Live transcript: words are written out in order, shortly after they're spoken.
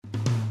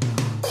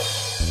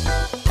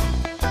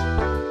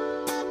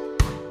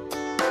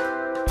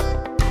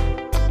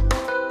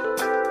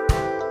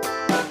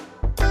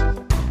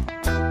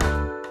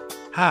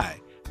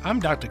Hi, I'm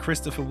Dr.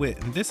 Christopher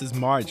Witt, and this is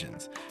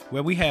Margins,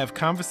 where we have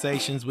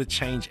conversations with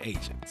change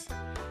agents.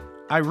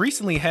 I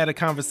recently had a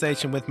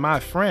conversation with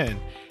my friend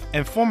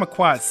and former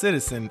Quad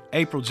citizen,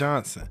 April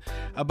Johnson,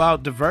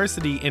 about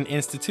diversity in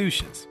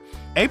institutions.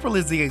 April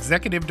is the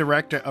Executive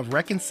Director of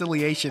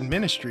Reconciliation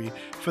Ministry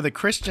for the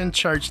Christian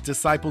Church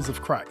Disciples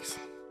of Christ.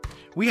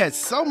 We had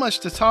so much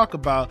to talk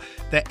about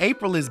that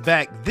April is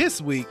back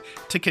this week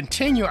to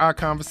continue our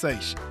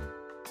conversation.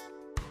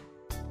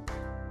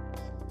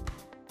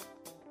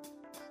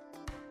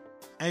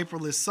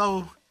 April, it's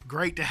so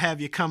great to have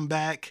you come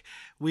back.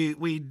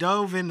 We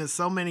dove into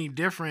so many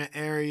different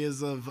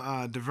areas of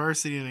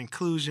diversity and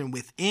inclusion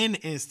within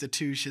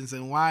institutions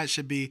and why it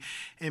should be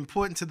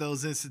important to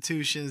those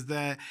institutions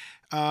that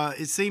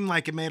it seemed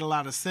like it made a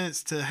lot of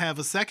sense to have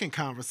a second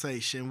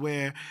conversation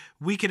where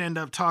we could end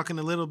up talking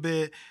a little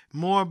bit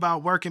more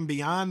about working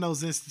beyond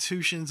those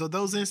institutions, or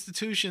those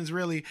institutions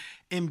really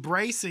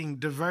embracing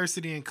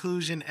diversity and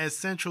inclusion as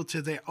central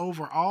to their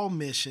overall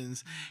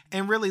missions,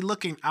 and really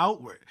looking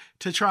outward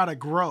to try to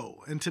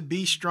grow and to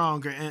be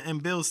stronger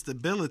and build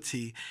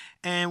stability.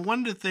 And one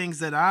of the things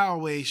that I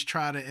always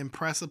try to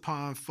impress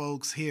upon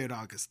folks here at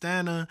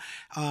Augustana,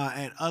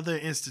 at other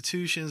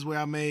institutions where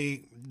I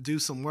may do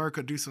some work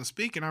or do some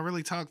speaking, I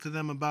really talk to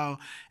them about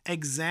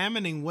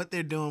examining what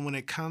they're doing when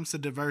it comes to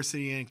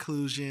diversity and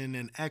inclusion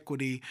and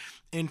equity,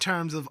 in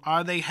terms of,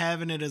 are they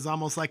having it as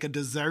almost like a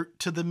dessert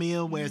to the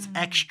meal where it's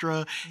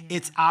extra,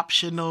 it's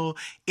optional,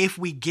 if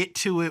we get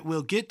to it,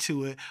 we'll get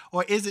to it,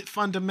 or is it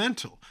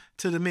fundamental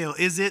to the meal?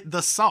 Is it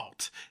the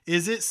salt?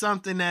 Is it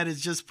something that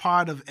is just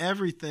part of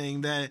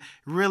everything that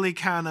really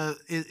kind of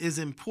is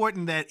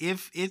important, that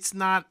if it's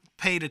not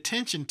paid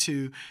attention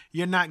to,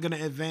 you're not going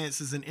to advance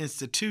as an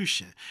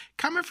institution?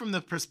 Coming from the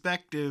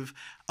perspective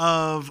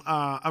of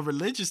a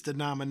religious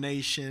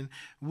denomination,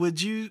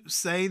 would you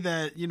say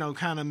that,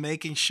 kind of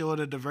making sure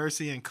that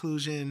diversity and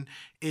inclusion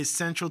is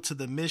central to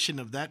the mission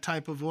of that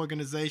type of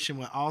organization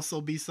would also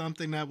be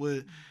something that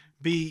would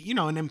be,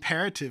 an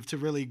imperative to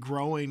really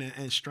growing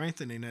and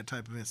strengthening that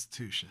type of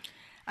institution?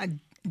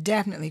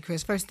 Definitely,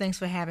 Chris. First, thanks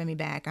for having me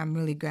back. I'm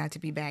really glad to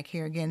be back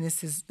here again.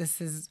 This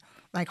is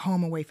like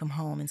home away from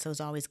home, and so it's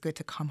always good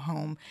to come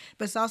home.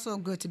 But it's also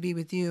good to be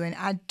with you, and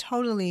I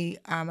totally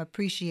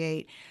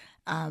appreciate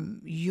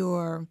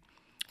your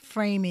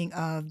framing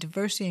of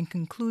diversity and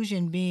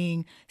inclusion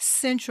being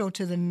central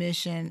to the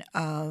mission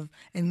of,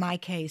 in my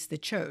case, the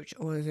church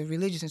or the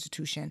religious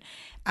institution.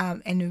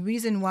 And the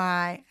reason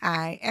why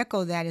I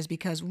echo that is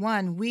because,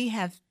 one, we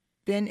have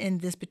been in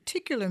this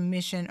particular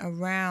mission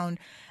around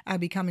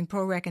becoming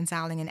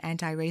pro-reconciling and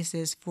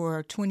anti-racist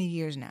for 20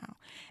 years now.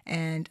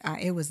 And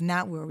it was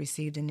not well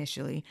received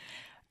initially.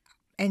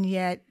 And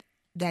yet,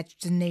 that's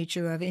the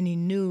nature of any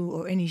new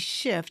or any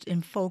shift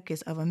in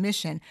focus of a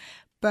mission.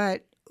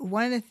 But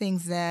one of the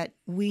things that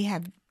we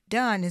have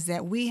done is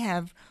that we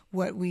have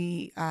what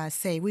we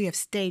say, we have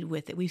stayed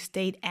with it. We've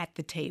stayed at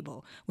the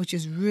table, which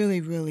is really,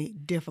 really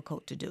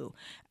difficult to do.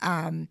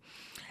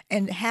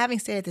 And having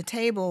stayed at the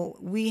table,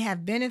 we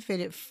have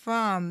benefited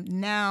from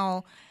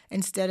now,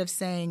 instead of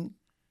saying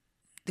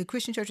the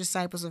Christian Church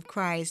Disciples of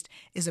Christ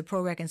is a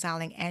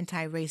pro-reconciling,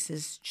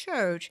 anti-racist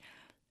church,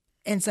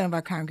 and some of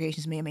our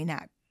congregations may or may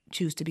not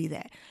choose to be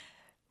that.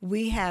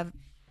 We have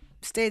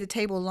stayed at the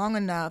table long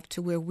enough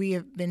to where we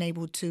have been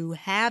able to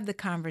have the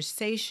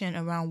conversation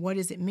around what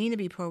does it mean to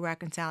be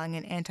pro-reconciling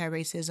and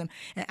anti-racism.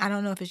 And I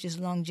don't know if it's just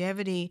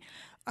longevity,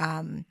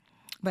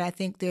 but I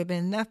think there have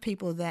been enough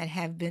people that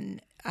have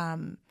been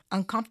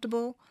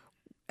uncomfortable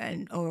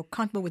or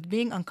comfortable with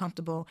being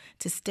uncomfortable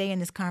to stay in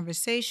this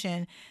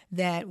conversation,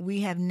 that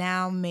we have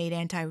now made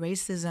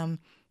anti-racism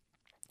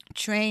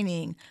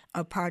training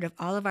a part of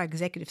all of our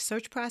executive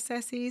search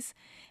processes.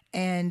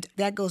 And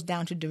that goes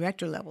down to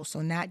director level.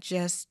 So not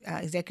just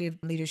executive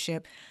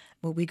leadership,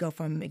 but we go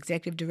from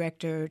executive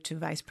director to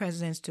vice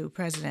presidents to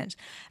presidents.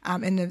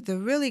 And the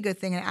really good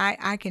thing,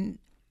 and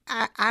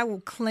I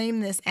will claim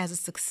this as a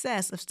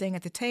success of staying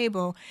at the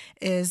table,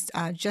 is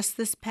just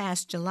this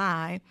past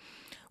July,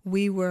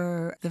 we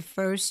were the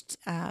first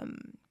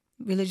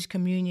religious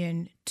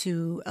communion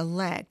to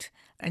elect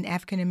an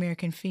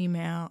African-American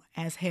female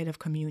as head of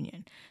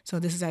communion. So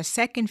this is our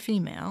second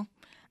female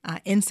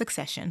in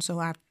succession. So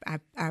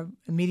our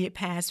immediate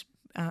past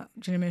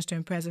General Minister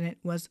and President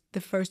was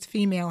the first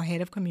female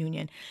head of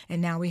communion,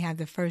 and now we have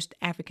the first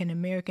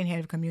African-American head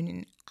of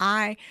communion.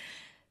 I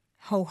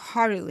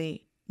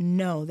wholeheartedly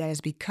know that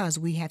is because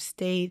we have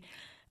stayed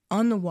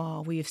on the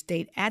wall, we have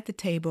stayed at the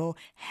table,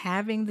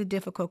 having the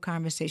difficult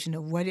conversation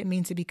of what it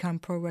means to become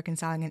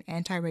pro-reconciling and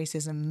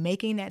anti-racism,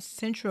 making that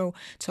central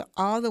to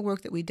all the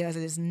work that we do. It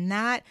is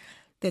not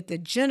that the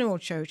general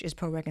church is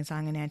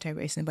pro-reconciling and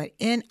anti-racism, but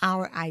in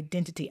our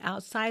identity,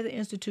 outside the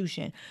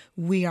institution,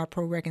 we are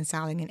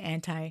pro-reconciling and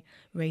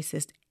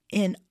anti-racist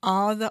in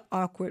all the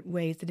awkward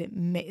ways that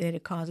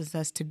it causes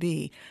us to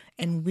be.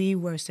 And we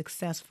were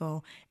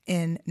successful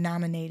in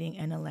nominating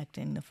and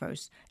electing the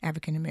first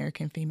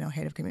African-American female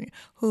head of community,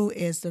 who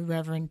is the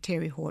Reverend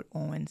Terry Hort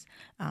Owens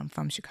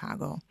from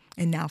Chicago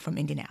and now from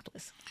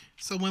Indianapolis.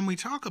 So when we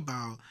talk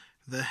about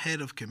the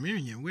head of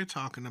communion, we're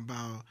talking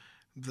about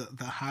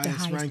the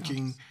highest highest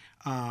ranking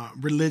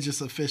religious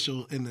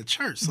official in the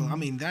church. So I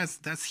mean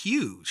that's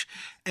huge.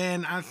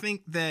 And I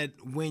think that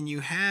when you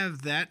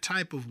have that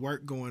type of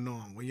work going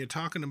on, when you're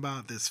talking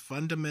about this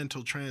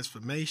fundamental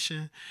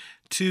transformation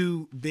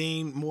to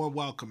being more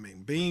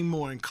welcoming, being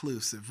more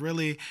inclusive,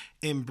 really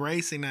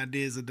embracing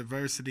ideas of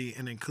diversity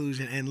and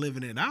inclusion and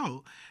living it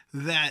out,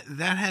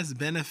 that has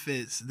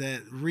benefits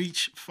that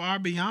reach far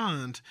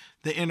beyond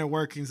the inner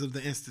workings of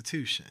the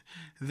institution.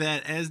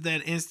 That as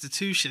that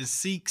institution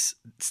seeks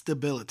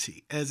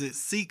stability, as it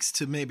seeks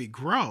to maybe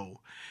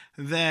grow,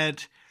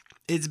 that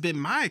it's been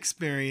my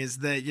experience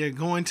that you're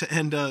going to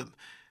end up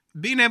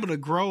being able to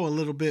grow a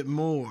little bit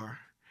more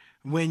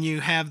when you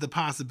have the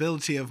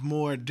possibility of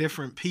more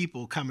different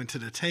people coming to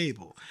the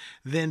table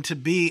than to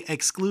be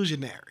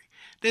exclusionary.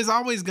 There's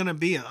always going to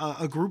be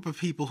a group of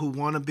people who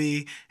want to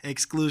be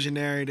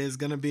exclusionary. There's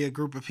going to be a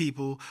group of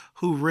people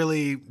who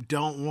really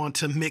don't want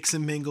to mix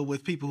and mingle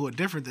with people who are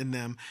different than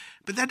them.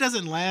 But that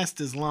doesn't last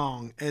as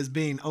long as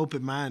being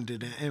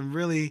open-minded and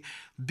really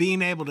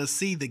being able to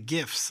see the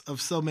gifts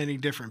of so many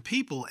different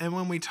people. And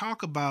when we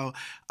talk about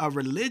a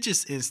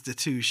religious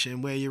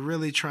institution where you're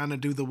really trying to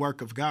do the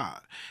work of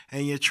God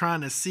and you're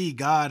trying to see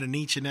God in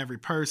each and every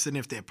person,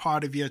 if they're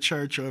part of your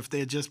church or if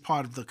they're just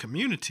part of the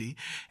community,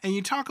 and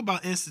you talk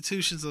about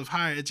institutions of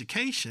higher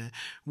education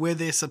where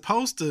they're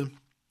supposed to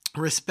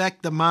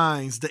respect the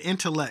minds, the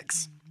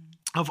intellects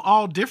of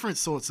all different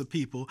sorts of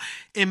people,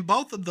 in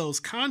both of those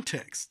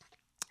contexts,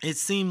 it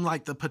seemed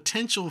like the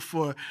potential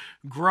for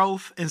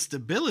growth and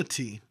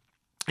stability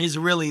is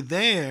really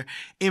there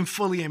in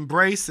fully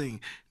embracing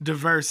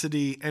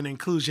diversity and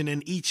inclusion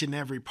in each and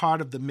every part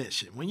of the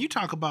mission. When you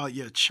talk about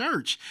your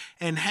church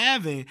and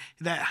having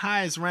that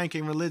highest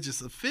ranking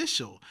religious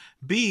official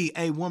be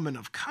a woman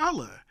of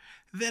color,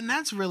 then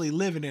that's really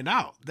living it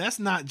out. That's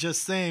not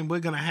just saying we're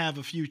going to have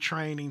a few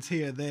trainings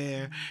here or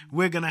there.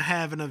 We're going to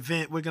have an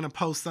event. We're going to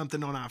post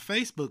something on our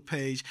Facebook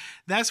page.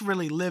 That's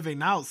really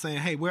living out, saying,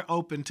 hey, we're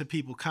open to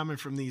people coming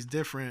from these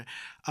different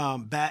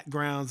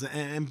backgrounds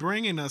and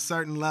bringing a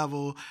certain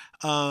level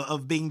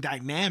of being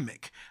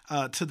dynamic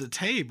to the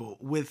table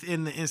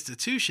within the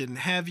institution.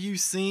 Have you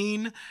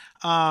seen,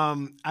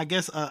 I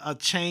guess, a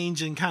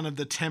change in kind of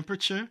the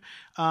temperature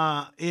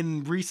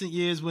in recent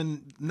years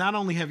when not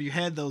only have you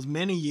had those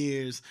many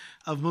years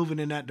of moving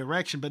in that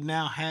direction, but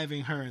now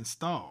having her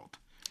installed?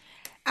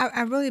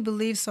 I really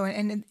believe so.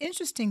 And the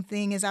interesting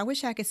thing is I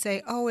wish I could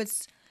say, oh,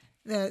 it's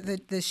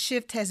the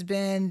shift has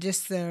been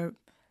just the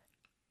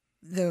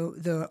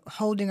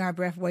holding our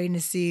breath, waiting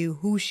to see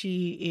who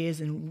she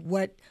is and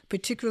what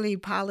particularly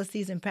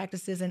policies and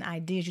practices and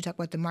ideas. You talk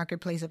about the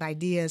marketplace of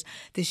ideas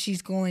that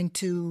she's going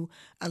to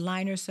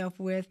align herself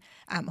with.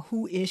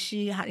 Who is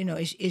she? How,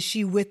 is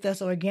she with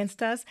us or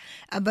against us?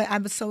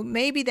 So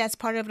maybe that's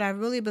part of it. I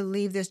really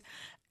believe this.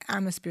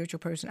 I'm a spiritual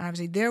person.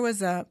 Obviously, there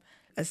was a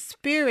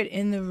spirit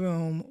in the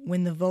room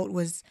when the vote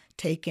was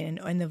taken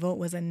and the vote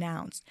was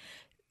announced.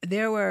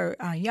 There were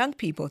young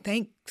people,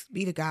 thanks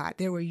be to God,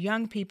 there were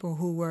young people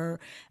who were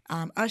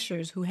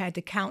ushers who had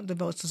to count the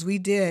votes as we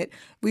did.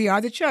 We are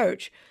the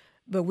church,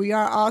 but we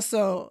are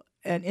also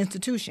an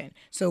institution.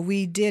 So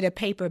we did a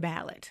paper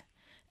ballot.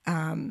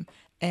 And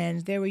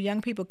there were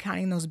young people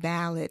counting those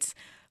ballots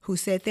who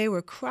said they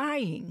were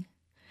crying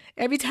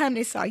every time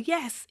they saw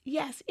yes,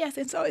 yes, yes.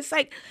 And so it's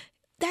like,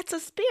 that's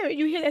a spirit.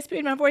 You hear that spirit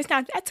in my voice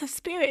now. That's a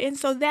spirit. And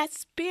so that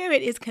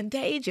spirit is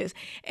contagious.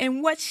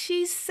 And what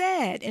she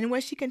said and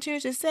what she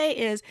continues to say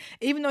is,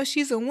 even though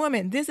she's a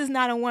woman, this is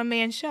not a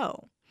one-man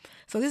show.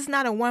 So this is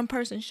not a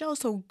one-person show.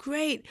 So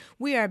great.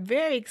 We are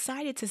very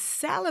excited to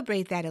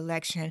celebrate that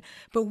election,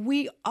 but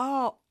we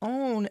all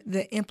own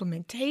the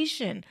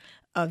implementation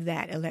of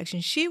that election.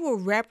 She will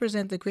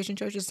represent the Christian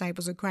Church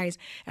Disciples of Christ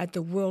at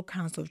the World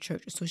Council of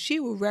Churches. So she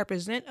will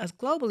represent us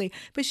globally,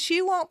 but she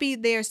won't be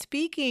there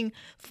speaking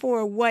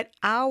for what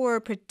our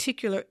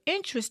particular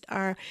interests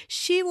are.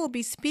 She will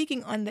be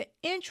speaking on the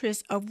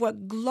interests of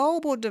what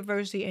global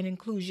diversity and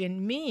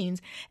inclusion means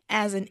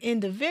as an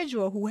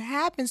individual who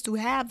happens to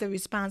have the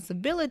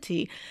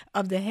responsibility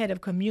of the head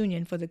of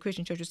communion for the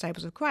Christian Church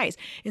Disciples of Christ.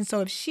 And so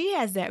if she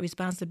has that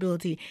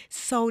responsibility,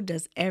 so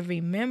does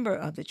every member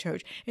of the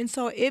church. And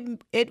so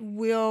it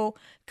will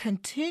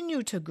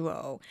continue to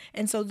grow.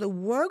 And so the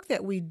work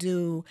that we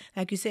do,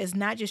 like you said, is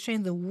not just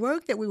training. The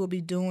work that we will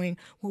be doing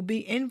will be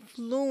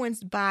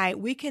influenced by,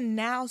 we can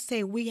now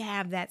say we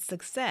have that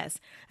success.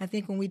 I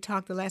think when we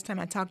talked the last time,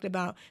 I talked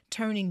about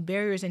turning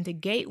barriers into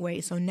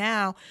gateways. So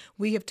now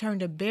we have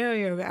turned a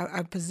barrier,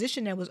 a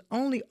position that was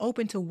only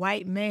open to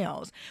white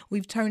males.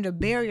 We've turned a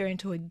barrier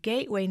into a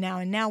gateway now,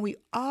 and now we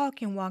all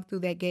can walk through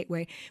that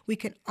gateway. We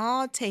can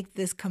all take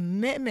this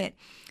commitment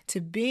to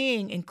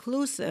being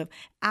inclusive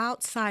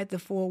outside the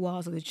four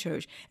walls of the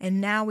church. And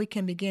now we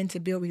can begin to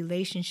build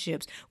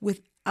relationships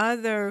with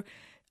other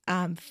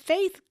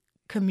faith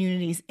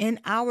communities in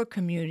our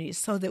communities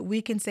so that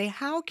we can say,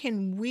 how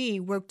can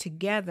we work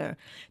together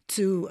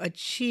to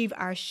achieve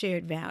our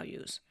shared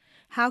values?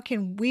 How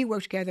can we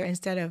work together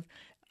instead of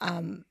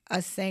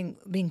us saying,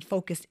 being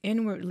focused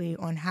inwardly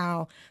on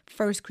how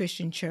First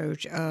Christian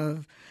Church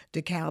of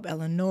DeKalb,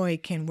 Illinois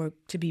can work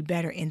to be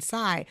better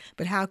inside,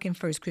 but how can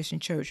First Christian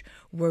Church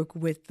work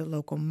with the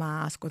local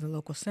mosque or the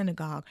local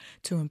synagogue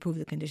to improve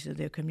the conditions of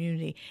their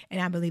community?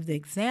 And I believe the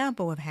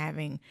example of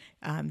having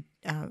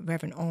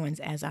Reverend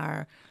Owens as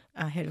our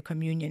head of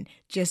communion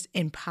just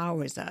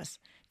empowers us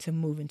to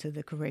move into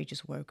the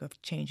courageous work of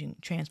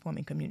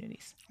transforming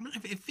communities.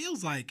 It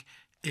feels like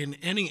in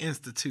any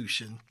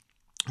institution,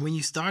 when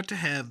you start to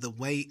have the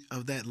weight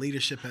of that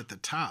leadership at the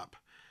top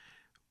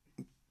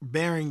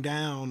bearing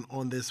down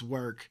on this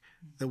work,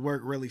 the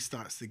work really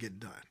starts to get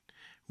done.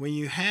 When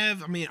you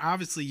have,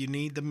 obviously you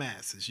need the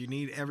masses. You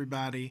need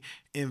everybody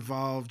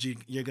involved.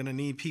 You're going to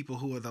need people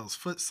who are those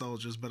foot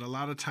soldiers, but a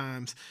lot of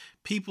times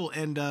people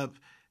end up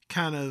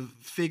kind of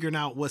figuring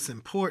out what's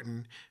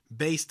important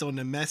based on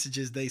the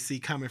messages they see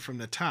coming from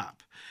the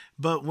top.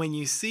 But when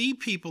you see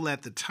people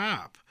at the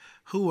top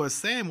who are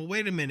saying, well,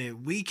 wait a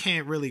minute, we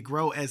can't really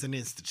grow as an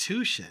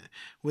institution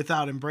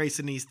without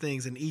embracing these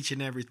things in each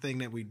and everything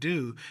that we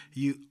do,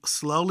 you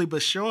slowly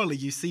but surely,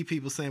 you see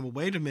people saying, well,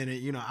 wait a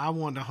minute, I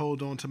want to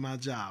hold on to my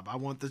job. I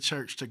want the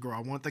church to grow.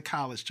 I want the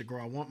college to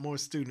grow. I want more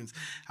students.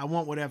 I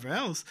want whatever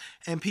else.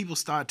 And people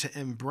start to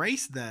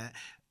embrace that.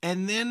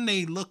 And then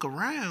they look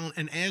around,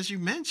 and as you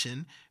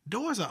mentioned,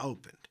 doors are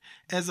opened.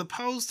 As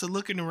opposed to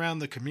looking around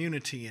the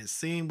community and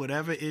seeing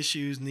whatever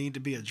issues need to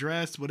be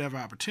addressed, whatever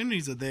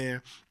opportunities are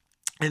there,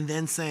 and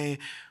then saying,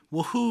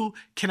 well, who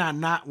can I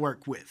not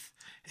work with?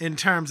 In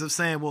terms of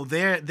saying, well,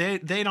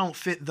 they don't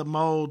fit the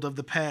mold of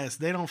the past.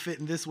 They don't fit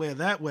in this way or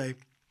that way.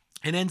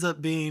 It ends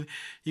up being,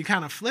 you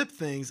kind of flip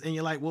things and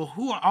you're like, well,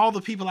 who are all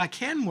the people I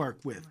can work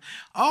with?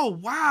 Oh,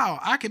 wow,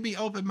 I can be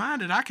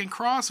open-minded. I can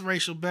cross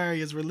racial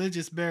barriers,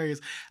 religious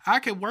barriers. I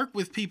can work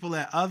with people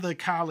at other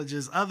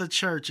colleges, other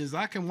churches.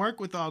 I can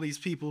work with all these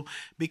people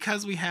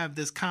because we have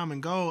this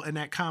common goal, and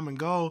that common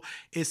goal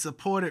is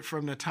supported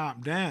from the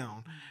top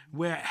down,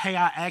 where, hey,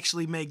 I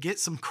actually may get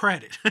some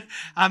credit.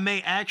 I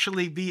may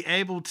actually be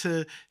able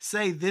to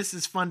say this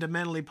is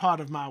fundamentally part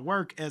of my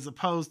work, as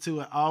opposed to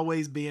it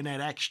always being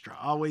that extra,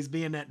 always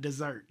being that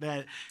dessert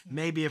that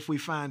maybe if we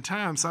find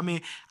time. So,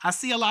 I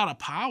see a lot of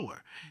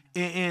power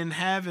in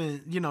having,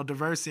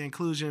 diversity and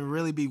inclusion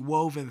really be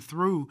woven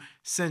through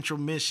central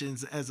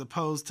missions, as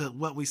opposed to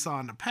what we saw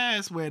in the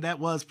past, where that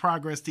was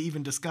progress to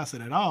even discuss it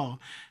at all.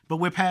 But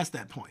we're past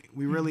that point.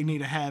 We really need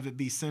to have it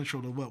be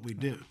central to what we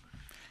do.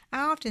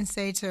 I often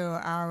say to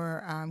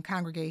our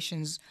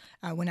congregations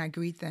when I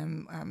greet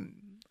them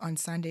on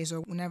Sundays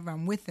or whenever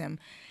I'm with them,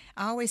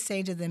 I always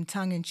say to them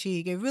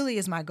tongue-in-cheek, it really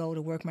is my goal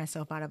to work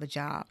myself out of a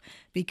job,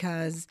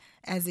 because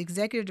as the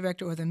executive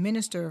director or the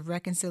minister of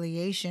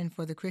reconciliation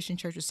for the Christian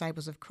Church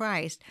Disciples of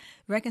Christ,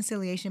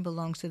 reconciliation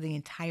belongs to the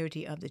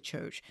entirety of the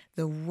church.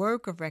 The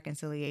work of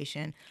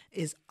reconciliation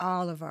is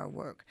all of our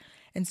work.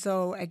 And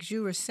so, as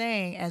you were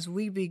saying, as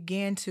we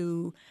begin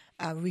to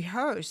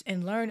rehearse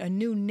and learn a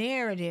new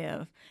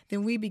narrative,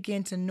 then we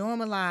begin to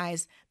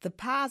normalize the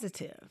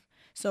positive.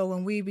 So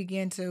when we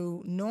begin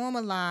to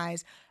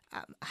normalize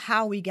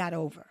how we got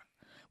over,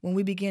 when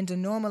we begin to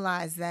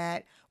normalize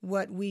that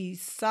what we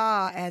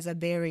saw as a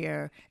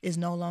barrier is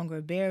no longer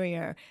a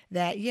barrier,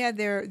 that, yeah,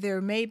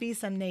 there may be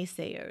some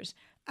naysayers,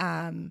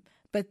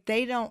 but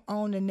they don't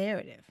own the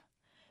narrative.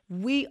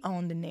 We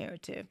own the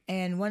narrative.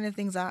 And one of the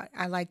things I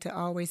like to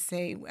always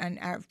say in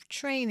our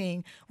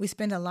training, we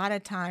spend a lot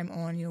of time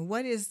on,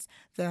 what is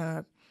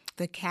the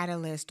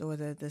catalyst or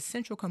the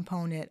central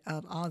component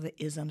of all the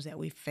isms that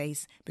we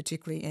face,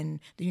 particularly in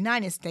the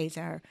United States.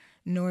 Our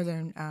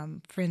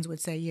northern friends would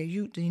say,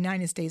 the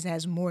United States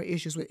has more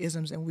issues with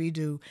isms than we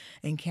do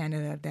in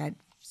Canada.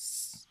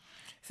 That's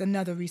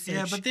another research.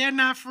 Yeah, but they're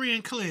not free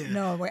and clear.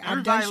 No,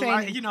 I'm done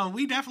training.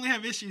 We definitely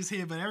have issues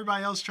here, but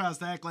everybody else tries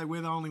to act like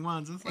we're the only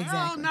ones. It's like,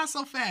 exactly. Oh, not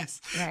so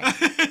fast.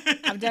 Right.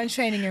 I've done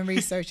training and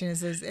research, and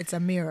it's a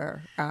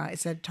mirror.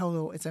 It's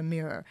a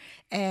mirror.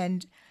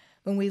 And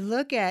when we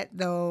look at,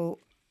 though,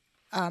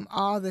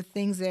 all the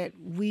things that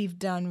we've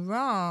done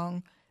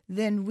wrong,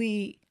 then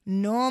we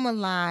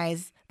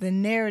normalize the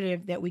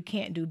narrative that we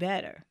can't do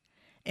better.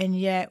 And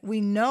yet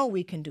we know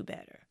we can do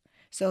better.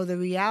 So the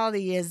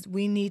reality is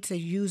we need to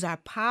use our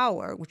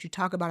power, which you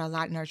talk about a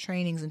lot in our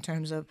trainings in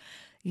terms of,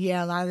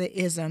 a lot of the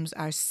isms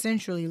are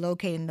centrally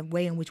located in the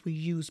way in which we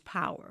use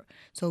power.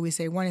 So we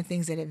say one of the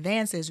things that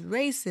advances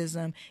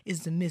racism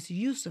is the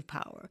misuse of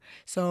power.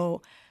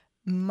 So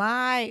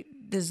my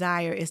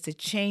desire is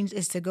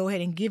to go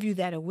ahead and give you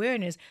that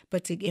awareness,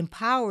 but to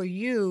empower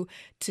you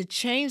to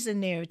change the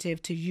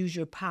narrative, to use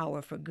your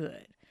power for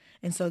good.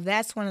 And so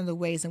that's one of the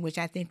ways in which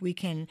I think we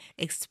can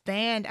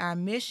expand our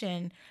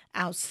mission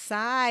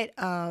outside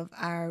of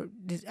our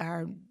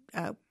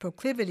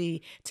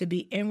proclivity to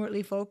be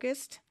inwardly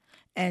focused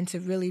and to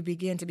really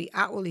begin to be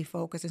outwardly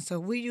focused. And so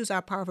we use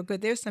our power for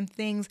good. There's some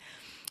things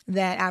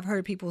that I've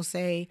heard people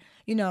say,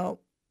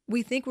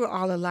 we think we're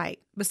all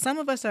alike, but some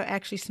of us are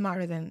actually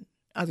smarter than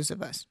others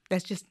of us.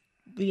 That's just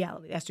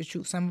reality. That's the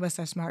truth. Some of us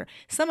are smarter.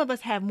 Some of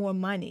us have more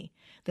money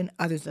than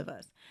others of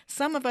us.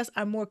 Some of us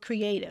are more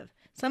creative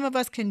Some of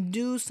us can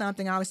do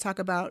something. I always talk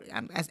about,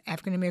 as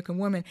African-American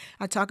woman,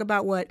 I talk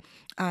about what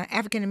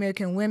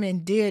African-American women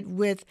did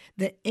with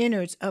the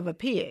innards of a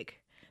pig.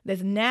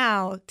 That's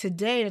now,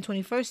 today, in the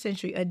 21st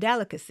century, a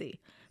delicacy.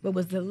 But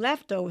was the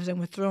leftovers and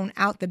were thrown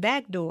out the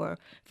back door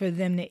for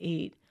them to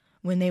eat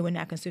when they were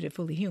not considered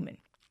fully human.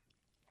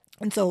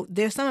 And so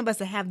there's some of us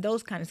that have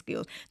those kind of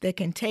skills that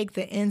can take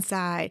the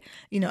inside,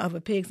 of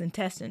a pig's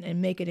intestine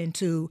and make it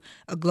into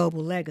a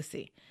global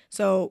legacy.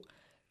 So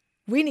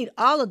we need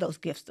all of those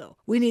gifts, though.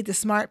 We need the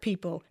smart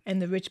people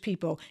and the rich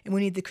people, and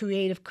we need the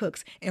creative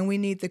cooks, and we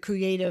need the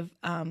creative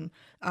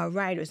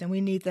writers, and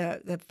we need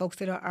the folks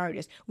that are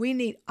artists. We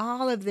need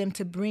all of them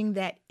to bring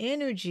that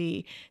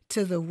energy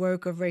to the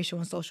work of racial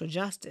and social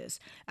justice.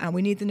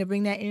 We need them to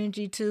bring that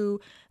energy to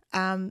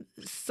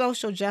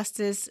social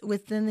justice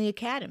within the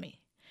academy.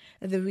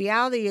 The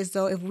reality is,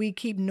 though, if we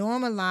keep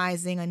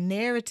normalizing a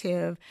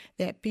narrative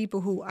that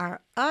people who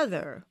are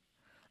other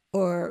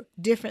or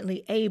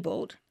differently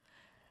abled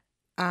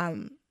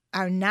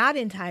are not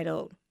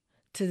entitled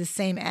to the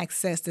same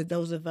access to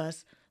those of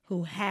us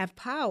who have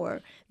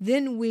power,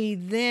 then we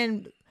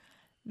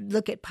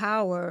look at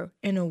power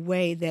in a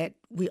way that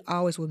we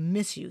always will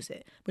misuse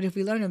it. But if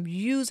we learn to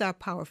use our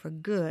power for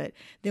good,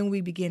 then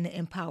we begin to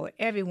empower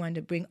everyone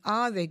to bring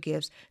all their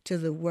gifts to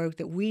the work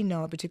that we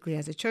know, particularly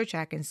as a church,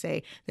 I can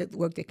say, that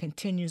work that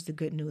continues the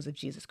good news of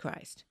Jesus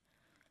Christ.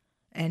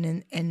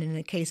 And in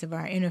the case of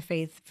our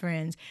interfaith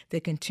friends,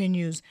 that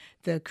continues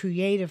the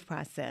creative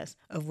process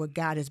of what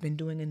God has been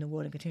doing in the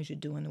world and continues to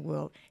do in the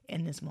world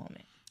in this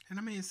moment. And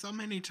I mean, so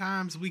many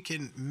times we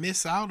can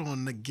miss out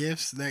on the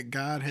gifts that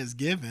God has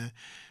given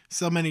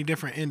so many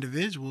different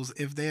individuals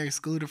if they're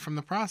excluded from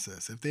the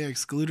process, if they're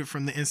excluded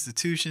from the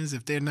institutions,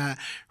 if they're not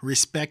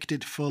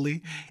respected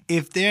fully,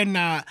 if they're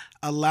not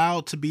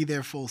allowed to be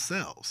their full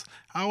selves.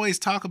 I always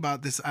talk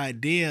about this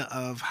idea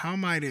of how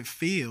might it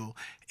feel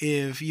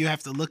if you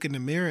have to look in the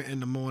mirror in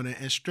the morning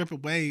and strip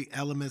away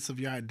elements of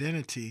your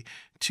identity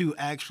to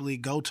actually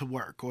go to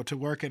work or to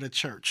work at a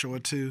church or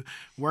to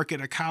work at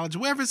a college,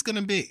 wherever it's going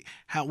to be,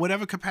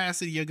 whatever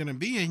capacity you're going to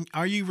be in,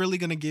 are you really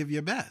going to give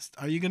your best?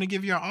 Are you going to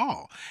give your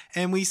all?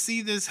 And we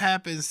see this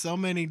happen so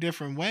many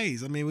different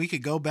ways. I mean, we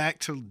could go back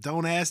to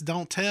don't ask,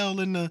 don't tell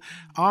in the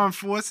armed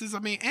forces. I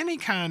mean, any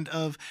kind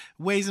of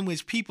ways in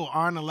which people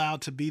aren't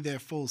allowed to be their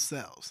full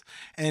selves.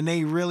 And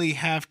they really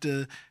have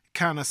to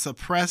kind of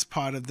suppress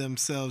part of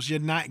themselves. You're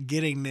not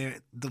getting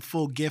the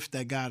full gift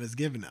that God has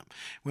given them.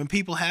 When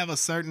people have a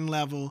certain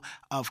level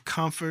of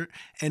comfort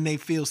and they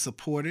feel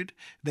supported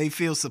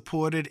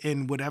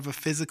in whatever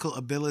physical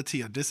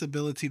ability or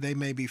disability they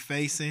may be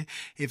facing,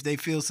 if they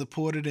feel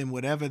supported in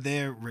whatever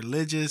their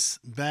religious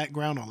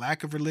background or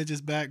lack of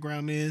religious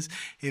background is,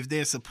 if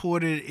they're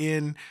supported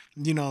in,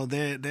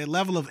 their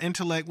level of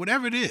intellect,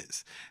 whatever it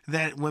is,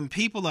 that when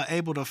people are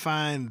able to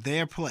find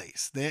their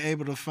place, they're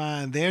able to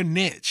find their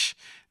niche,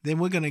 then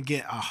we're going to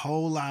get a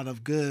whole lot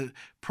of good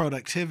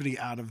productivity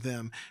out of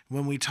them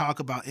when we talk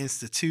about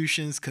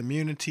institutions,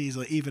 communities,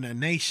 or even a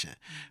nation.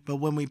 But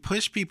when we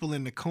push people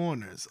in the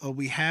corners, or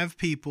we have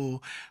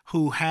people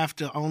who have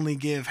to only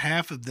give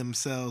half of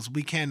themselves,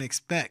 we can't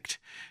expect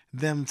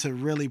them to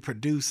really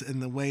produce in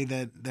the way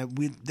that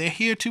they're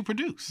here to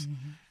produce.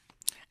 Mm-hmm.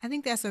 I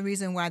think that's the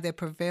reason why the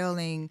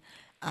prevailing,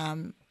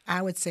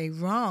 I would say,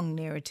 wrong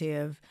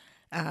narrative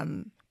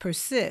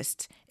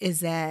persists, is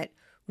that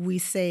we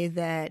say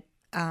that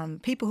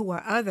people who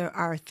are other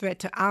are a threat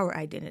to our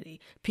identity.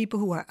 People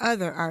who are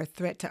other are a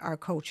threat to our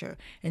culture.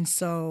 And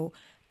so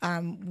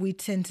we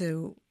tend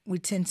to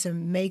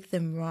make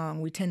them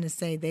wrong. We tend to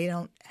say they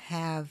don't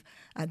have,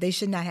 they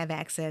should not have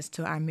access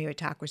to our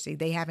meritocracy.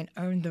 They haven't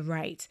earned the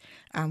right.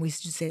 We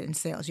used to say it in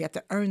sales. You have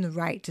to earn the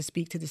right to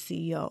speak to the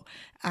CEO.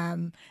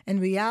 And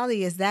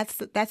reality is that's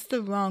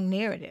the wrong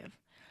narrative.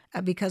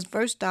 Because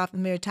first off,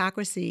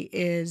 meritocracy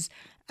is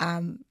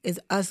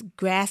us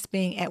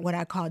grasping at what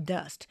I call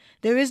dust.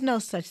 There is no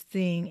such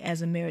thing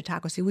as a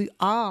meritocracy. We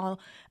all,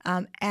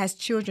 as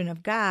children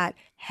of God,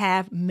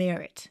 have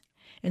merit.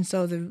 And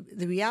so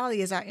the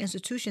reality is our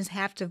institutions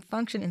have to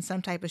function in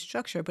some type of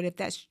structure. But if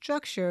that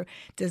structure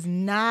does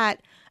not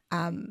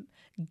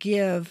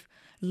give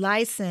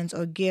license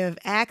or give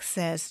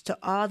access to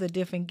all the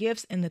different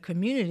gifts in the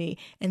community,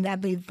 and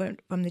that be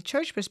from the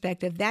church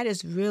perspective, that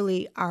is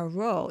really our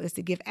role, is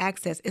to give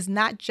access. It's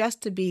not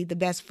just to be the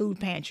best food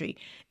pantry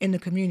in the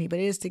community, but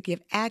it is to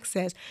give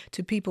access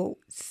to people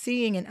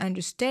seeing and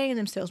understanding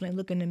themselves when they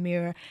look in the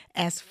mirror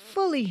as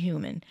fully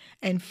human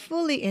and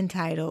fully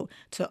entitled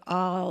to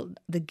all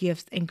the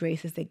gifts and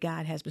graces that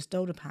God has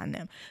bestowed upon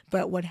them.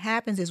 But what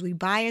happens is we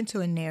buy into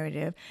a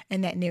narrative,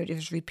 and that narrative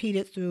is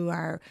repeated through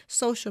our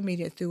social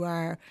media, through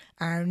our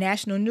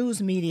national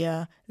news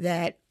media,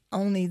 that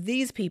only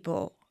these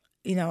people,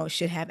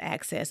 should have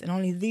access, and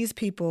only these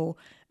people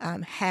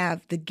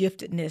have the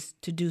giftedness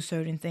to do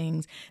certain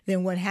things.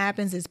 Then what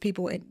happens is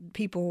people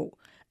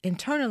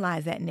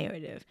internalize that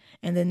narrative,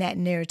 and then that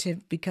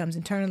narrative becomes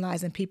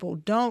internalized, and people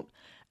don't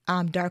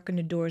darken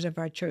the doors of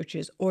our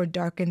churches or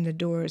darken the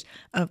doors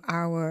of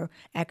our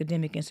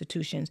academic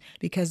institutions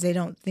because they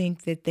don't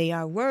think that they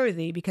are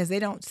worthy, because they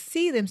don't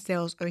see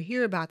themselves or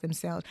hear about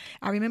themselves.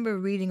 I remember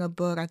reading a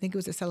book, I think it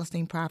was The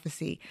Celestine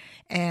Prophecy,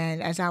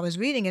 and as I was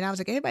reading it, I was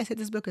like, everybody said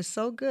this book is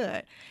so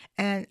good,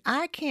 and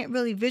I can't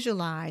really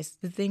visualize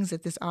the things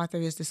that this author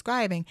is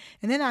describing.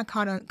 And then I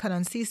caught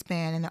on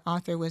C-SPAN, and the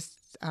author was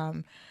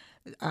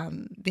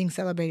being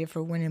celebrated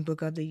for winning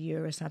Book of the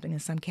Year or something in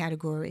some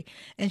category.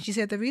 And she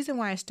said, the reason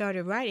why I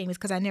started writing was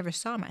because I never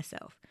saw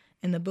myself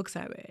in the books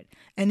I read.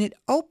 And it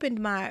helped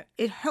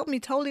me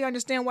totally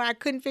understand why I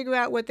couldn't figure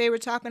out what they were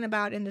talking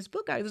about in this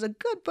book. It was a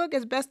good book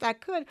as best I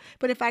could,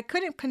 but if I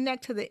couldn't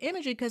connect to the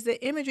imagery, because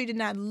the imagery did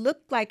not look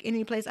like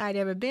any place I'd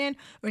ever been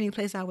or any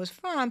place I was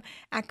from,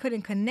 I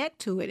couldn't connect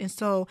to it. And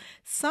so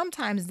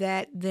sometimes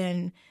that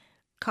then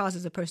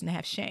causes a person to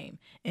have shame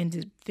and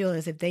to feel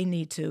as if they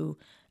need to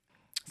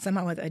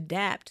somehow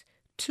adapt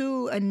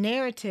to a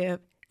narrative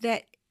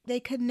that they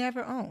could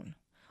never own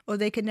or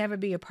they could never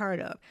be a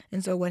part of.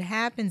 And so what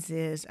happens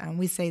is,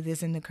 we say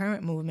this in the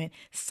current movement,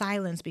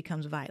 silence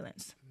becomes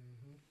violence.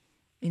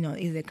 Either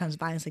it becomes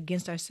violence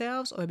against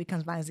ourselves or it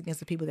becomes violence against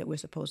the people that we're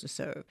supposed to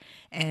serve.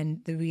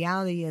 And the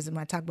reality is, when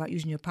I talk about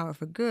using your power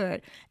for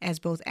good, as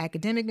both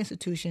academic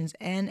institutions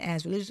and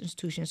as religious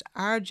institutions,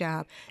 our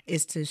job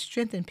is to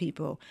strengthen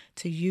people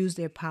to use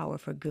their power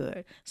for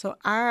good. So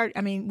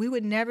we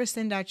would never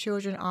send our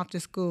children off to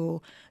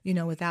school,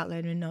 without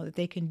letting them know that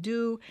they can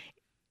do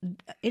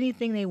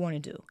anything they want to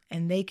do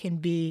and they can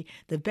be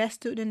the best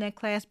student in that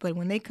class, but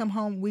when they come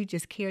home, we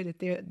just care that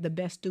they're the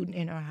best student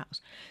in our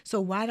house. So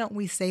why don't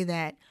we say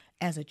that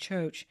as a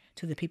church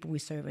to the people we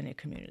serve in their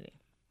community?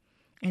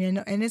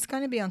 And it's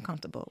going to be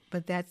uncomfortable,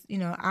 but that's,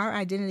 our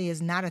identity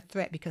is not a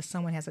threat because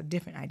someone has a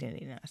different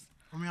identity than us.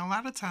 I mean, a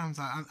lot of times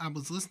I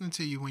was listening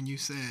to you when you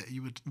said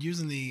you were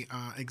using the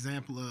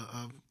example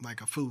of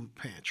like a food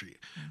pantry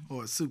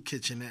or a soup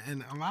kitchen.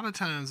 And a lot of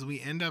times we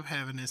end up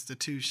having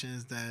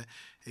institutions that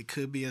it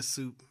could be a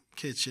soup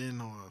kitchen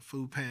or a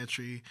food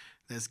pantry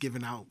that's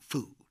giving out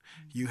food.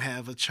 You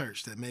have a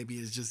church that maybe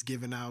is just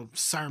giving out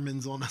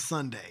sermons on a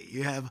Sunday.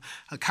 You have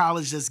a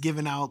college that's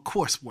giving out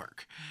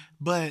coursework.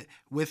 But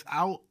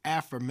without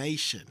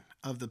affirmation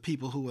of the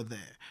people who are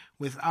there,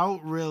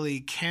 without really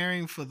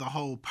caring for the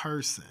whole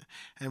person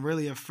and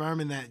really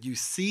affirming that you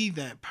see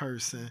that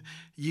person,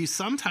 you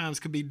sometimes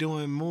could be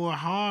doing more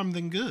harm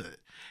than good.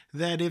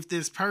 That if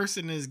this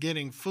person is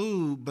getting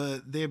food,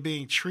 but they're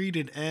being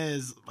treated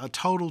as a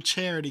total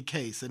charity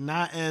case and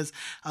not as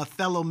a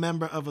fellow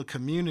member of a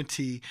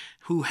community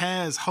who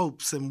has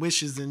hopes and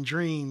wishes and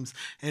dreams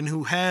and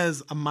who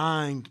has a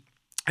mind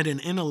and an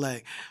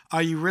intellect,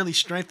 are you really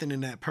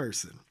strengthening that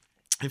person?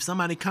 If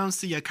somebody comes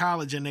to your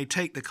college and they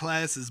take the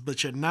classes,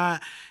 but you're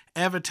not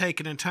ever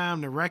taking the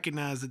time to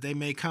recognize that they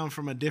may come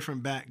from a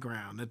different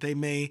background, that they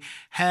may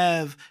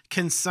have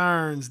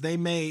concerns,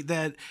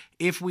 that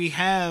if we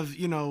have,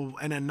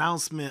 an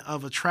announcement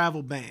of a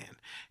travel ban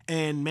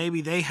and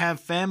maybe they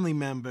have family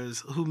members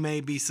who may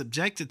be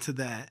subjected to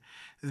that,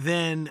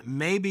 then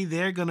maybe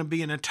they're going to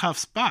be in a tough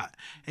spot.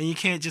 And you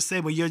can't just say,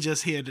 well, you're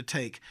just here to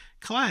take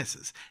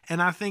classes. And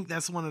I think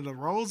that's one of the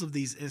roles of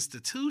these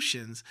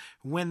institutions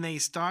when they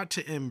start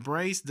to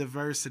embrace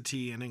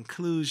diversity and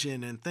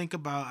inclusion and think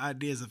about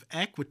ideas of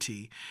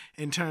equity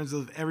in terms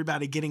of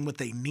everybody getting what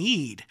they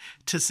need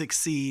to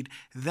succeed.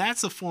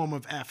 That's a form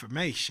of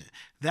affirmation.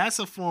 That's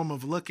a form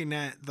of looking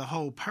at the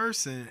whole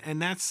person.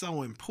 And that's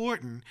so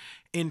important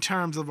in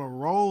terms of a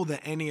role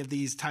that any of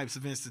these types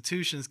of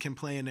institutions can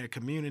play in their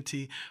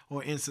community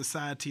or in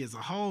society as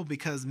a whole,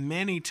 because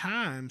many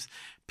times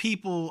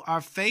people are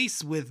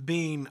faced with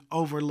being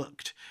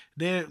overlooked.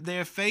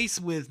 They're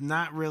faced with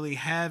not really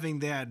having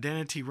their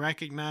identity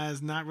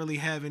recognized, not really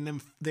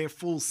having their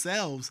full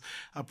selves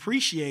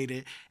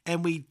appreciated,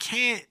 and we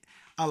can't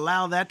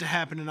allow that to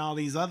happen in all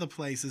these other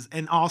places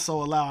and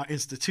also allow our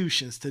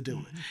institutions to do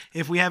it.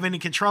 If we have any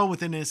control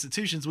within the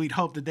institutions, we'd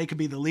hope that they could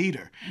be the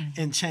leader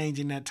in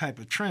changing that type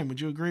of trend. Would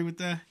you agree with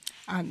that?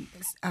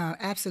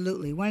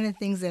 Absolutely. One of the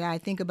things that I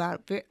think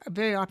about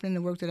very often in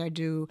the work that I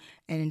do,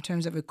 and in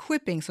terms of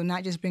equipping, so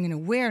not just bringing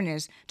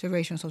awareness to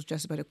racial and social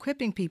justice, but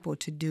equipping people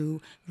to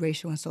do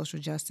racial and social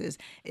justice,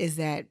 is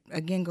that,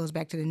 again, goes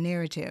back to the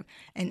narrative.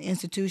 And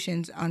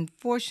institutions,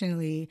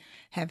 unfortunately,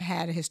 have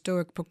had a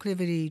historic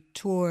proclivity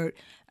toward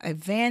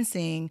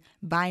advancing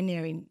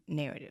binary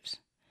narratives.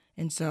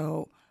 And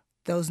so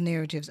those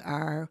narratives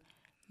are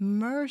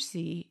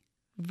mercy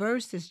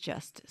versus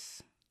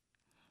justice.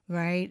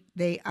 Right?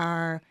 They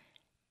are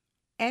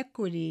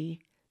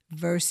equity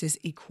versus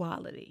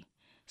equality.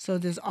 So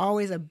there's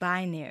always a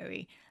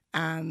binary.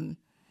 And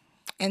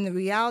the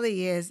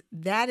reality is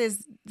that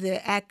is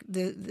the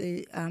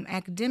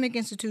academic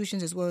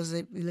institutions as well as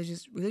the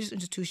religious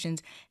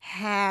institutions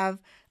have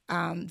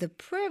the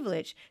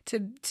privilege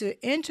to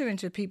enter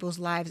into people's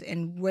lives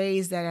in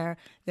ways that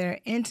are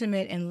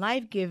intimate and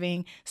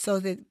life-giving, so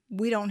that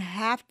we don't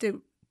have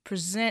to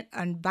present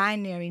a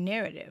binary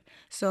narrative.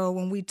 So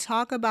when we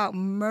talk about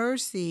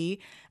mercy,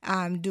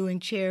 doing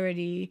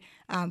charity,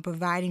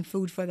 providing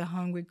food for the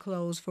hungry,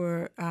 clothes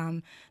for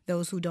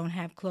those who don't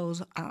have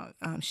clothes,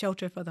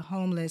 shelter for the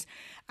homeless,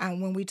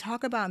 when we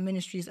talk about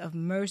ministries of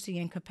mercy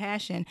and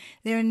compassion,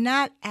 they're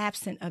not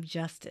absent of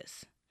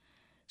justice.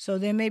 So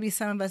there may be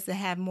some of us that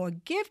have more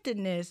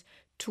giftedness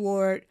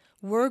toward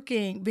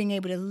working, being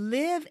able to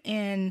live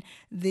in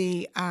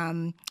the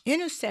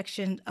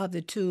intersection of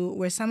the two,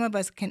 where some of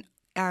us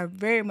are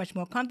very much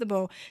more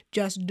comfortable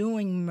just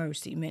doing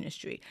mercy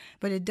ministry.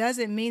 But it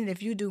doesn't mean that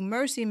if you do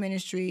mercy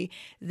ministry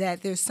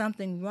that there's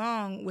something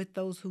wrong with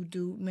those who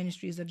do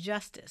ministries of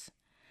justice.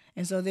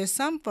 And so there's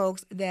some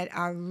folks that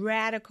are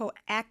radical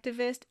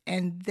activists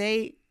and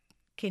they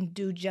can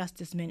do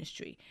justice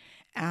ministry.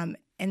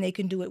 And they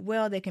can do it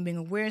well. They can bring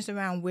awareness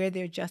around where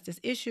there are justice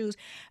issues.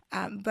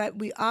 But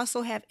we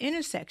also have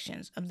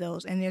intersections of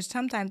those. And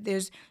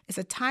it's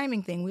a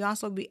timing thing. We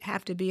also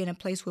have to be in a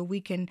place where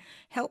we can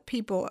help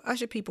people,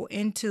 usher people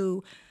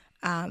into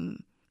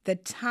the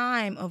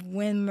time of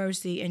when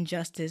mercy and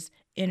justice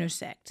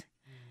intersect.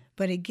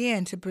 But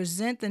again, to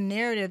present the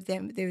narrative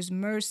that there's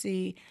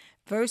mercy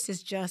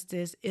versus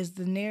justice is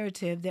the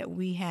narrative that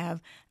we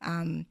have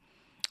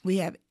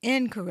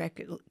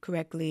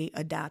incorrectly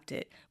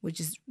adopted, which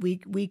is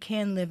we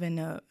can live in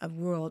a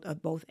world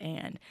of both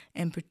and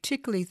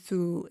particularly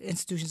through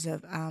institutions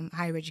of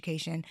higher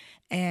education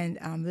and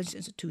religious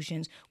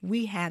institutions,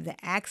 we have the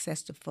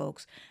access to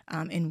folks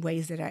in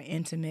ways that are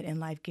intimate and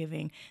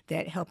life-giving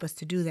that help us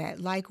to do that.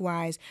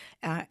 Likewise,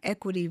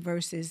 equity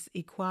versus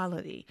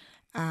equality.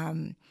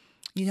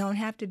 You don't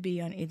have to be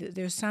on either.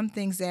 There's some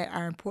things that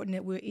are important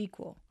that we're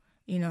equal.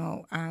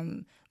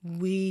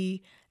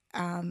 We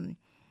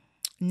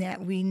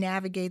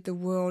navigate the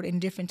world in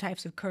different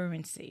types of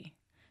currency.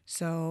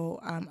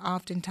 So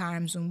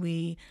oftentimes when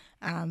we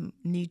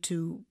need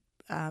to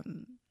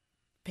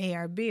pay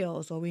our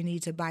bills or we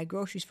need to buy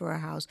groceries for our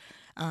house,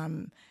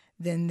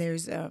 then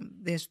there's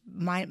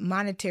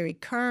monetary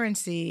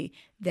currency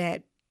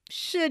that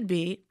should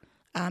be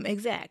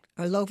exact.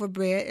 A loaf of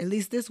bread, at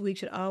least this week,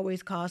 should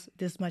always cost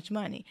this much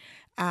money.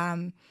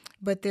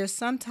 But there's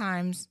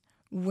sometimes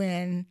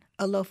when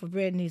a loaf of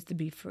bread needs to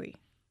be free,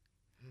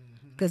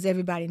 because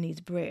everybody needs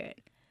bread.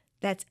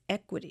 That's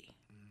equity.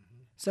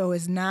 So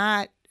it's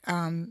not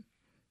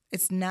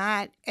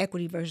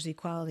equity versus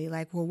equality.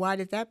 Like, well, why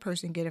did that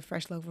person get a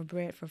fresh loaf of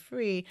bread for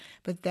free,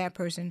 but that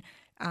person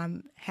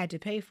had to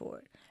pay for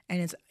it?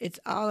 And it's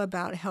all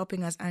about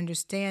helping us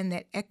understand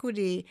that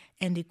equity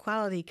and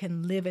equality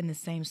can live in the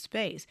same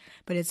space.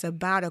 But it's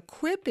about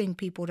equipping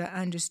people to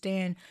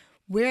understand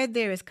where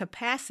there is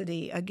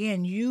capacity.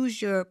 Again,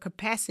 use your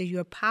capacity,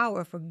 your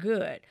power for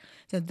good.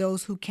 So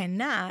those who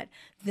cannot,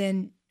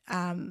 then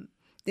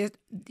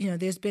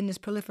there's been this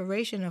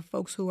proliferation of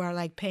folks who are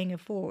like paying it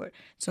forward.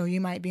 So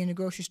you might be in the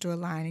grocery store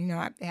line.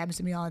 It happens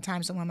to me all the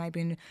time. Someone might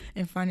be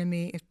in front of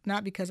me. It's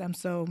not because I'm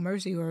so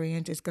mercy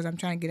oriented, it's because I'm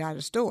trying to get out of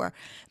the store.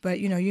 But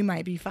you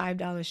might be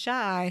 $5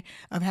 shy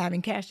of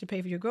having cash to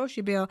pay for your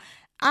grocery bill.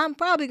 I'm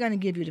probably going to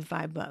give you the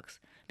 $5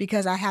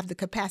 because I have the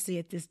capacity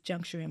at this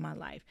juncture in my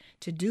life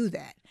to do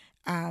that.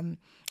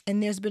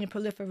 And there's been a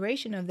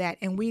proliferation of that,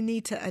 and we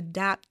need to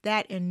adopt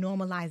that and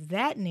normalize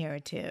that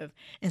narrative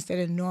instead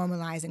of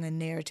normalizing a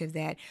narrative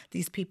that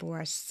these people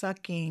are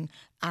sucking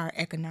our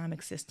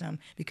economic system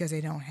because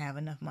they don't have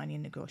enough money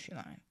in the grocery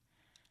line.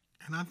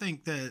 And I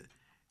think that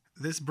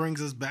this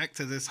brings us back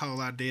to this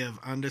whole idea of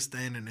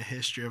understanding the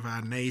history of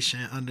our nation,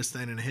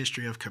 understanding the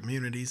history of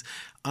communities,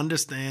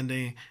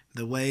 understanding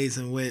the ways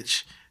in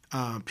which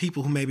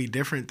people who may be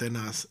different than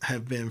us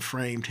have been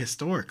framed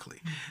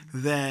historically.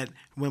 Mm-hmm. That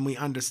when we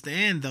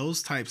understand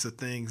those types of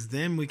things,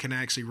 then we can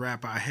actually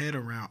wrap our head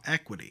around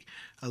equity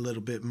a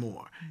little bit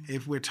more. Mm-hmm.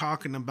 If we're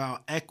talking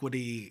about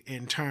equity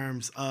in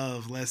terms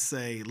of, let's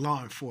say,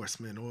 law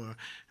enforcement or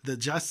the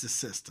justice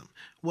system,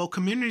 well,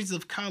 communities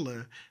of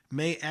color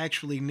may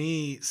actually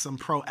need some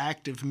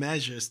proactive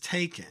measures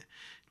taken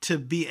to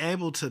be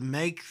able to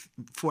make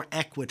for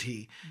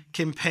equity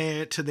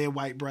compared to their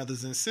white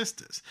brothers and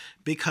sisters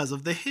because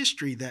of the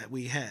history that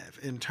we have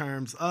in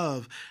terms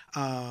of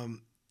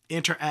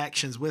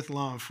interactions with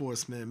law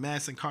enforcement,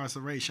 mass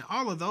incarceration,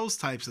 all of those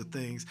types of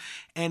things.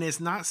 And it's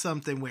not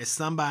something where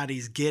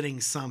somebody's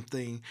getting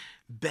something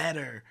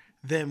better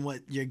than what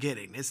you're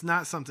getting. It's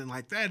not something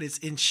like that. It's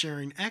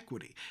ensuring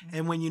equity. Mm-hmm.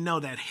 And when you know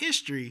that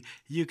history,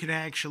 you can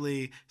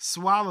actually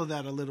swallow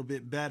that a little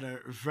bit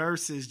better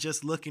versus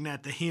just looking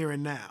at the here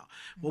and now.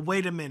 Mm-hmm. Well,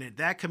 wait a minute.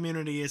 That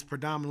community is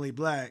predominantly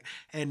black,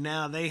 and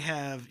now they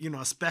have,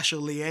 a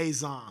special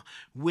liaison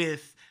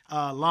with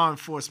law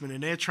enforcement,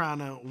 and they're trying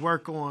to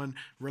work on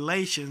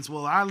relations.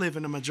 Well, I live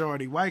in a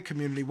majority white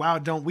community. Why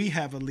don't we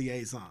have a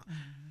liaison?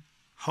 Mm-hmm.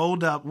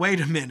 hold up,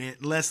 wait a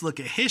minute, let's look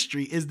at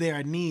history. Is there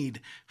a need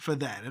for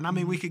that? And I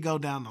mean, we could go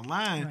down the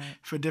line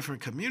for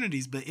different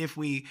communities, but if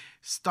we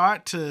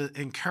start to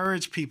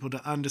encourage people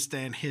to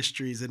understand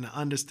histories and to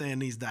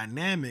understand these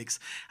dynamics,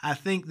 I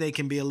think they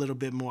can be a little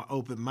bit more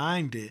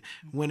open-minded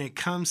when it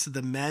comes to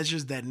the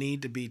measures that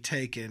need to be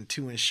taken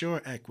to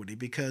ensure equity,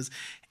 because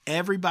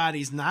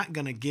everybody's not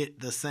going to get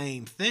the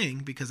same thing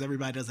because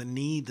everybody doesn't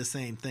need the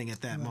same thing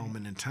at that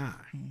moment in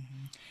time.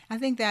 I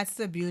think that's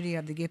the beauty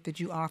of the gift that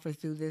you offer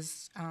through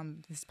this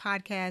this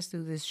podcast,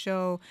 through this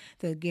show,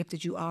 the gift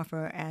that you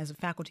offer as a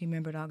faculty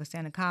member at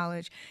Augustana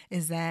College,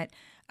 is that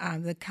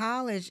the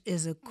college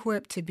is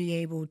equipped to be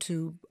able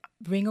to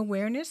bring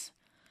awareness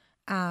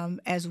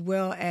as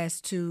well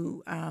as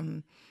to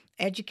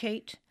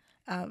educate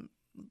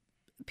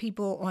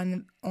people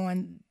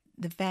on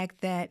the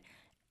fact that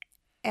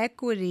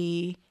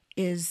equity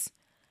is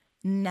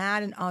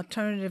not an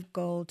alternative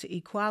goal to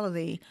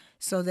equality,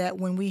 so that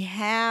when we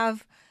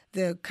have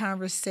the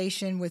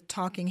conversation with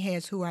talking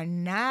heads who are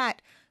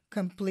not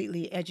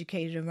completely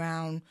educated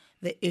around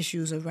the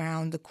issues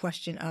around the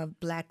question of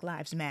Black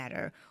Lives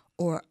Matter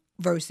or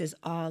versus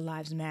All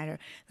Lives Matter,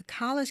 the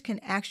college can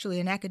actually,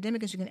 an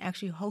academic institution can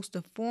actually host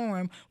a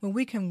forum where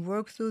we can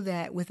work through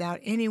that without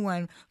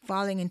anyone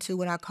falling into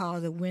what I call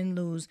the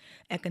win-lose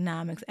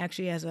economics.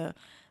 Actually, as an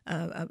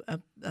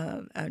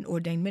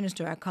ordained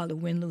minister, I call it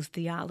win-lose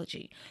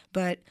theology.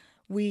 But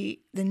the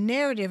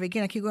narrative,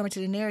 again, I keep going back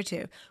to the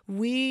narrative.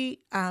 We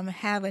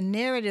have a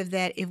narrative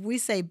that if we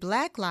say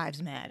Black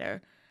Lives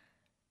Matter,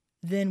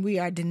 then we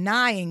are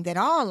denying that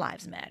all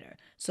lives matter.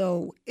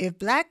 So if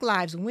Black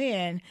lives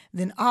win,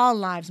 then all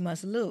lives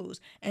must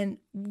lose. And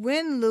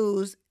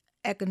win-lose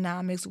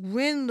economics,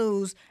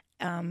 win-lose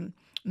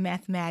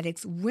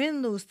mathematics,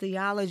 win-lose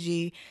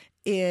theology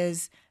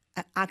is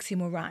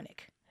oxymoronic.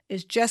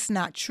 It's just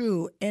not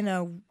true in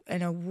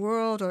a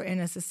world or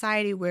in a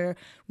society where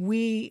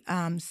we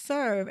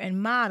serve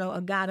and model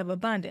a God of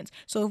abundance.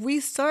 So if we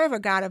serve a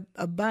God of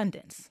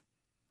abundance,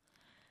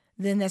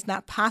 then that's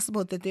not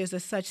possible that there's a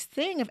such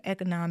thing of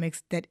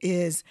economics that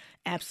is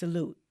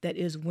absolute, that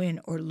is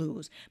win or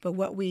lose. But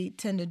what we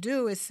tend to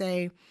do is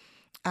say,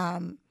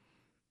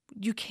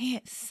 you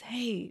can't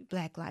say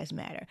Black Lives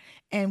Matter.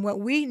 And what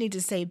we need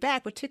to say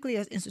back, particularly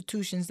as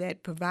institutions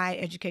that provide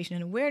education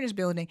and awareness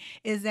building,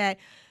 is that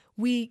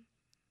we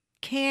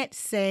can't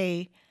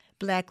say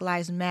Black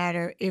Lives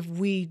Matter if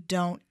we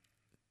don't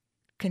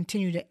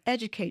continue to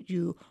educate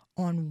you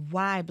on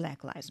why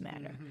Black Lives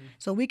Matter.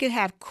 So we could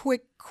have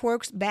quick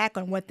quirks back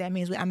on what that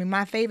means. I mean,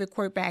 my favorite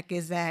quirk back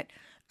is that,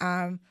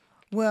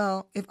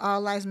 well, if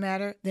all lives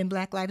matter, then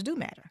Black lives do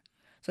matter.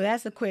 So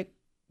that's a quick,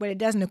 but it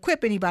doesn't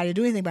equip anybody to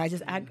do anything,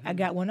 but I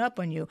got one up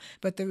on you.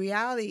 But the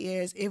reality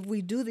is, if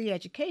we do the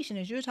education,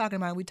 as you're talking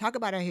about, we talk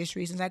about our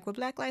histories, and it's like, well,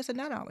 Black lives do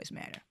not always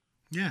matter.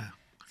 Yeah.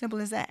 Simple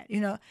as that,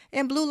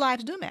 and blue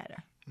lives do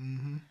matter.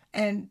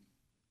 And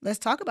let's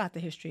talk about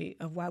the history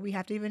of why we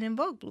have to even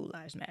invoke blue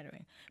lives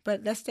mattering.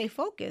 But let's stay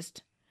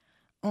focused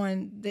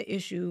on the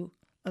issue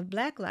of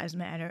Black Lives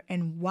Matter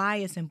and why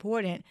it's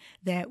important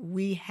that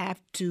we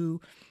have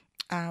to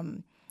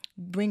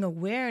bring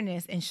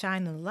awareness and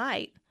shine the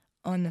light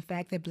on the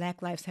fact that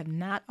Black lives have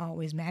not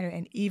always mattered.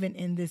 And even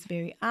in this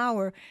very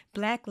hour,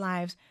 Black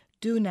lives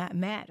do not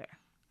matter.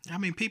 I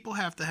mean, people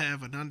have to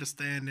have an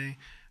understanding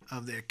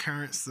of their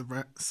current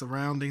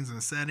surroundings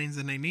and settings,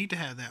 and they need to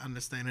have that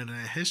understanding of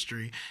their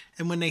history.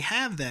 And when they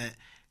have that,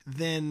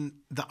 then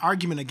the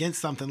argument against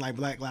something like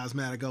Black Lives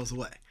Matter goes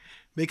away.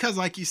 Because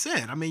like you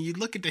said, I mean, you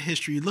look at the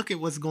history, you look at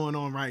what's going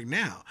on right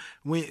now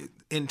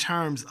in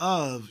terms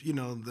of,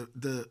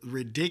 the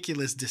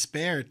ridiculous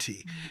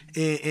disparity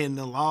in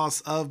the loss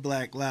of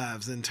Black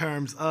lives, in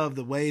terms of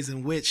the ways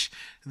in which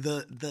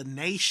the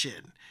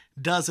nation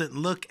doesn't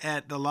look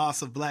at the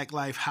loss of Black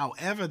life,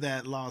 however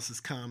that loss has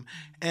come,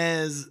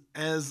 as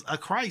a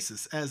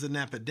crisis, as an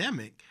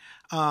epidemic.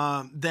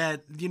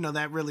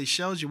 That really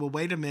shows you, well,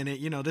 wait a minute,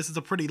 this is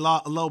a pretty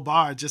low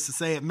bar just to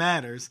say it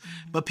matters,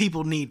 but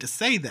people need to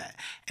say that.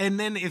 And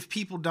then if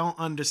people don't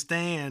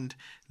understand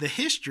the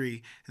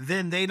history,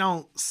 then they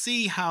don't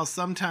see how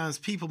sometimes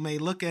people may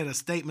look at a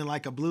statement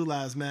like a Blue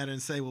Lives Matter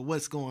and say, well,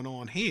 what's going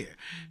on here?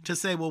 To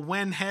say, well,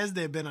 when has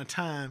there been a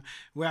time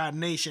where our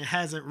nation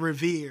hasn't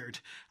revered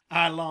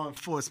our law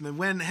enforcement?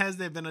 When has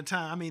there been a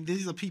time? I mean,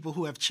 these are people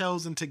who have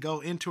chosen to go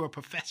into a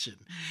profession,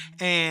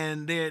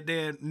 and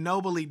they're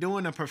nobly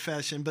doing a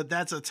profession, but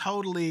that's a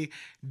totally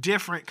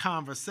different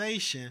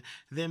conversation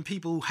than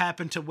people who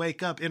happen to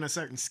wake up in a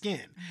certain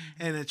skin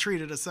and are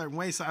treated a certain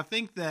way. So I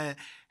think that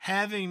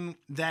having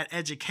that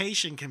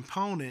education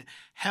component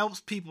helps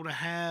people to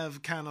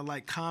have kind of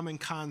like common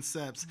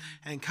concepts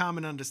and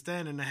common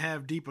understanding, to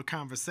have deeper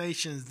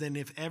conversations than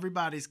if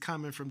everybody's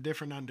coming from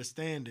different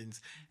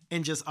understandings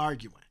and just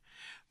arguing.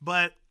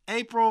 But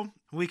April,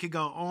 we could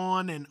go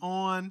on and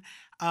on.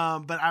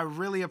 But I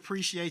really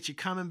appreciate you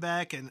coming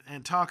back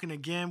and talking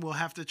again. We'll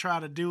have to try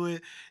to do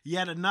it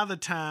yet another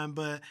time.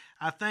 But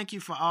I thank you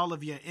for all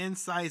of your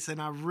insights,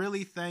 and I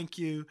really thank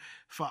you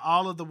for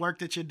all of the work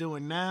that you're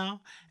doing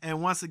now.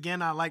 And once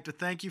again, I'd like to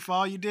thank you for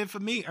all you did for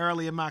me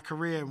early in my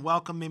career and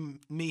welcoming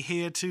me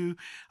here to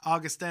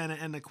Augustana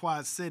and the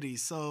Quad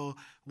Cities. So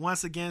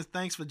once again,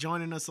 thanks for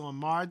joining us on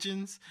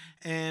Margins.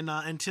 And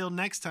until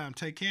next time,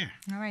 take care.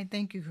 All right.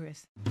 Thank you,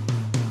 Chris.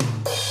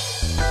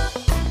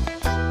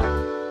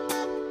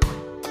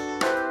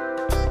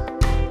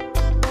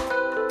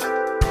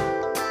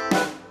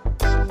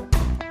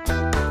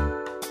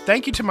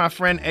 Thank you to my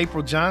friend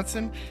April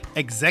Johnson,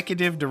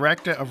 Executive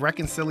Director of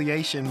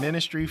Reconciliation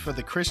Ministry for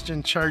the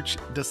Christian Church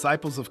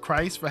Disciples of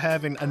Christ, for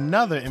having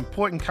another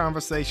important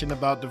conversation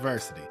about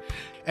diversity.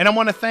 And I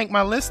want to thank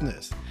my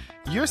listeners.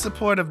 Your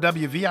support of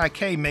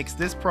WVIK makes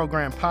this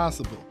program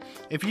possible.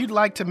 If you'd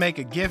like to make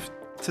a gift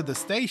to the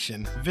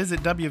station,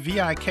 visit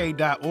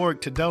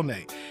WVIK.org to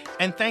donate.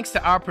 And thanks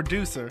to our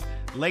producer,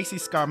 Lacey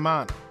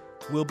Scarmano.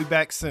 We'll be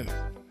back soon.